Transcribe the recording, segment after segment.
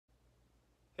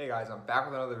Hey guys, I'm back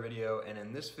with another video, and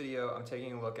in this video I'm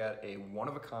taking a look at a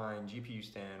one-of-a-kind GPU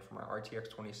stand for my RTX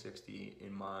 2060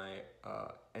 in my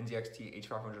NZXT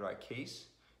H500i case.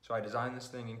 So I designed this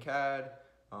thing in CAD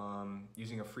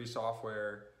using a free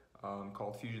software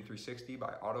called Fusion 360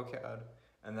 by AutoCAD,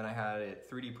 and then I had it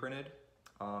 3D printed,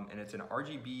 and it's an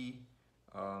RGB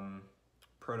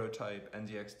prototype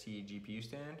NZXT GPU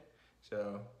stand.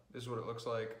 So this is what it looks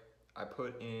like. I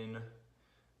put in,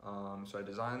 so I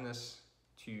designed this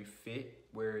to fit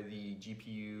where the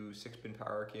GPU 6-pin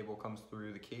power cable comes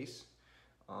through the case,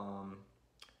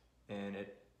 and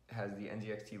it has the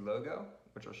NZXT logo,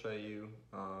 which I'll show you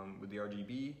with the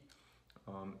RGB.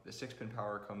 The 6-pin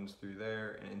power comes through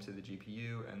there and into the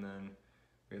GPU, and then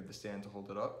we have the stand to hold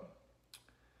it up.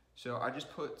 So I just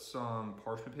put some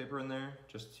parchment paper in there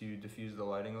just to diffuse the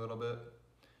lighting a little bit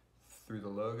through the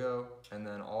logo, and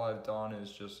then all I've done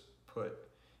is just put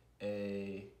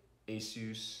a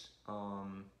Asus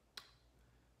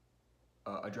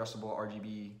addressable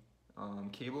RGB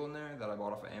cable in there that I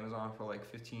bought off of Amazon for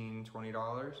like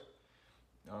 $15–20.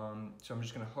 So I'm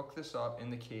just gonna hook this up in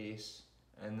the case,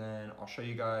 and then I'll show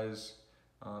you guys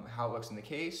how it looks in the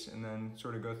case, and then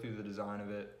sort of go through the design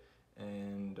of it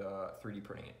and 3D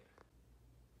printing it.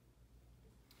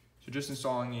 So just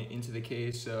installing it into the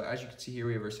case. So as you can see here,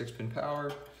 we have our 6-pin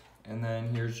power, and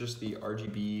then here's just the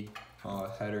RGB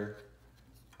header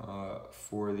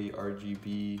for the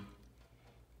RGB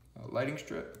lighting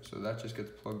strip. So that just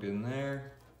gets plugged in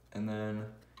there, and then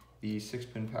the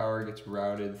 6-pin power gets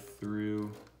routed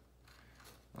through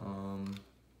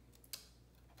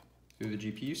the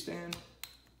GPU stand.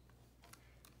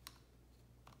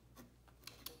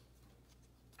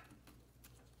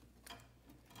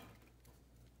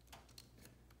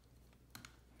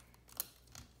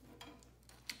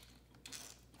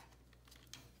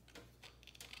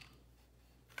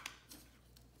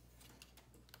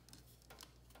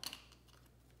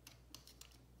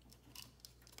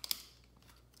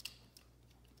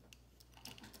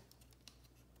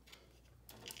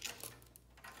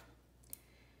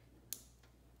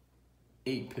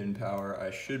 Eight-pin power,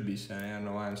 I should be saying. I don't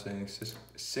know why I'm saying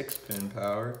 6-pin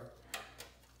power.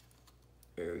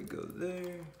 There we go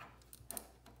there.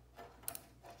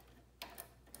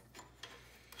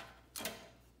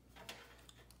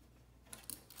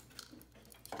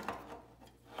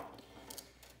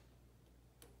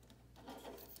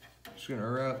 Just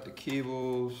gonna route the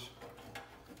cables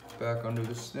back under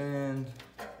the stand.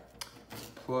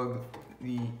 Plug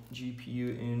the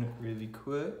GPU in really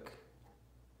quick.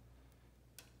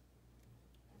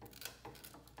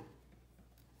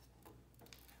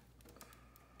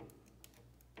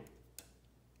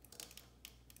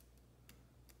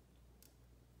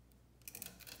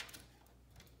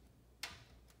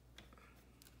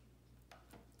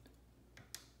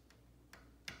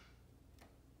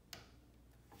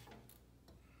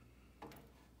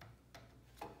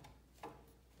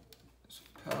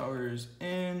 Power's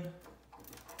in.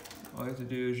 All I have to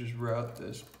do is just route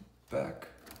this back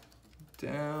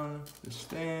down the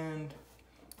stand.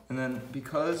 And then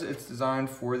because it's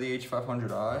designed for the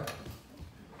H500i,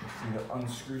 I need to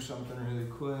unscrew something really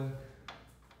quick.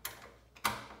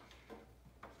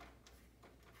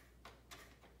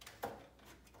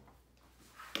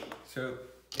 So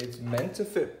it's meant to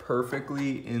fit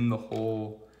perfectly in the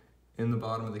hole in the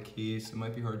bottom of the case. It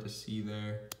might be hard to see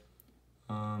there.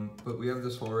 But we have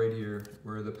this hole right here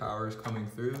where the power is coming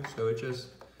through, so it just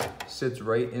sits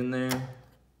right in there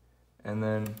and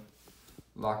then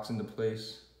locks into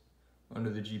place under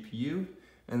the GPU.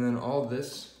 And then all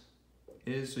this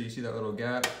is, so you see that little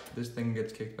gap, this thing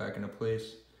gets kicked back into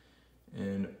place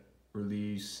and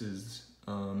releases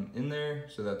in there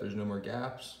so that there's no more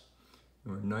gaps.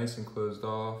 And we're nice and closed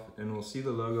off, and we'll see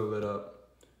the logo lit up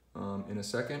in a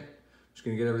second. Just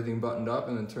gonna get everything buttoned up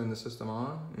and then turn the system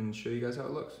on and show you guys how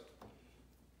it looks.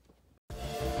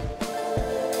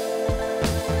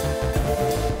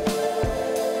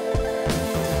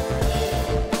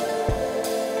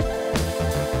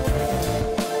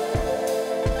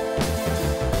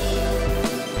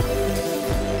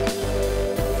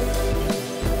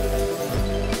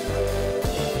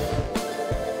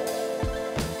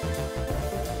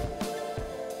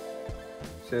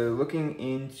 So looking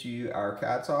into our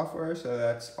CAD software, so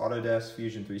that's Autodesk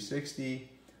Fusion 360.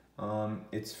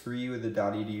 It's free with the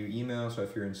 .edu email, so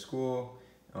if you're in school,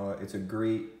 it's a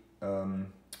great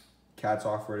CAD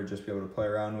software to just be able to play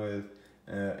around with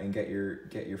and get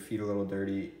your feet a little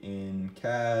dirty in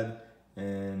CAD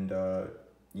and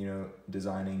you know,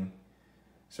 designing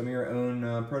some of your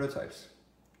own prototypes.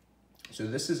 So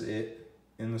this is it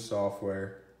in the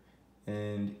software,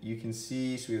 and you can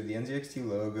see, so we have the NZXT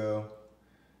logo.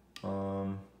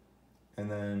 And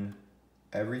then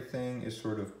everything is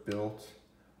sort of built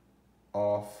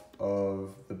off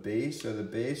of the base. So the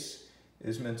base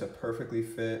is meant to perfectly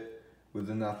fit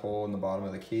within that hole in the bottom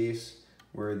of the case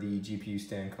where the GPU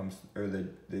stand comes, or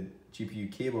the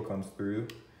GPU cable comes through,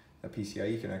 a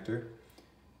PCIe connector.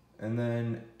 And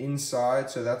then inside,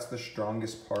 so that's the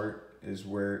strongest part, is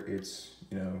where it's,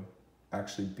 you know,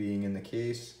 actually being in the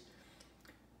case.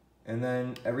 And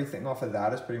then everything off of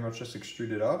that is pretty much just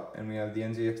extruded up, and we have the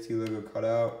NZXT logo cut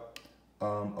out.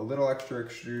 A little extra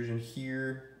extrusion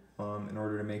here in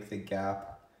order to make the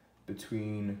gap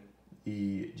between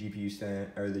the GPU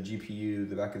stand, or the GPU,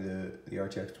 the back of the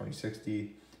RTX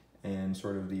 2060, and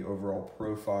sort of the overall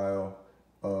profile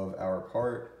of our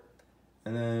part.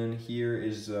 And then here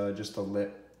is just a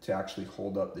lip to actually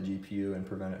hold up the GPU and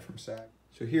prevent it from sagging.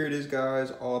 So here it is, guys,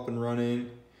 all up and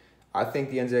running. I think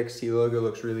the NZXT logo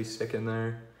looks really sick in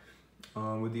there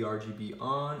with the RGB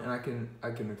on, and I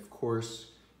can of course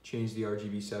change the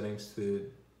RGB settings to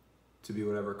be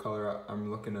whatever color I'm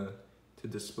looking to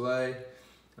display,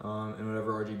 and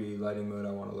whatever RGB lighting mode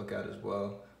I want to look at as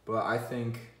well. But I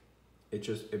think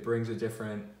it brings a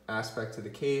different aspect to the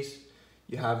case.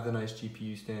 You have the nice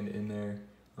GPU stand in there,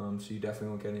 so you definitely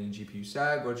won't get any GPU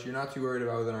sag, which you're not too worried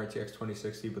about with an RTX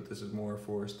 2060, but this is more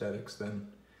for aesthetics than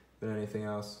anything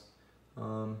else.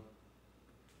 So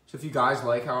if you guys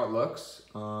like how it looks,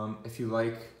 if you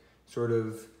like sort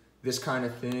of this kind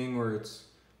of thing where it's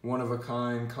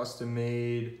one-of-a-kind,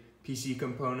 custom-made PC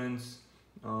components,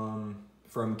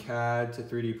 from CAD to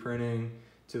 3D printing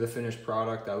to the finished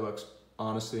product that looks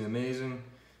honestly amazing,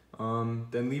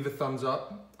 then leave a thumbs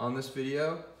up on this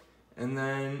video, and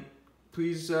then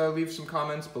please leave some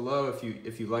comments below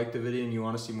if you like the video and you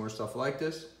want to see more stuff like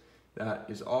this. That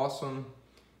is awesome.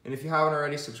 And if you haven't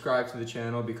already, subscribe to the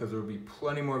channel, because there will be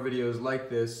plenty more videos like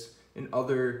this and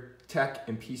other tech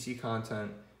and PC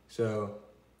content. So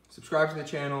subscribe to the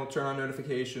channel, turn on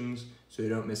notifications so you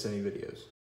don't miss any videos.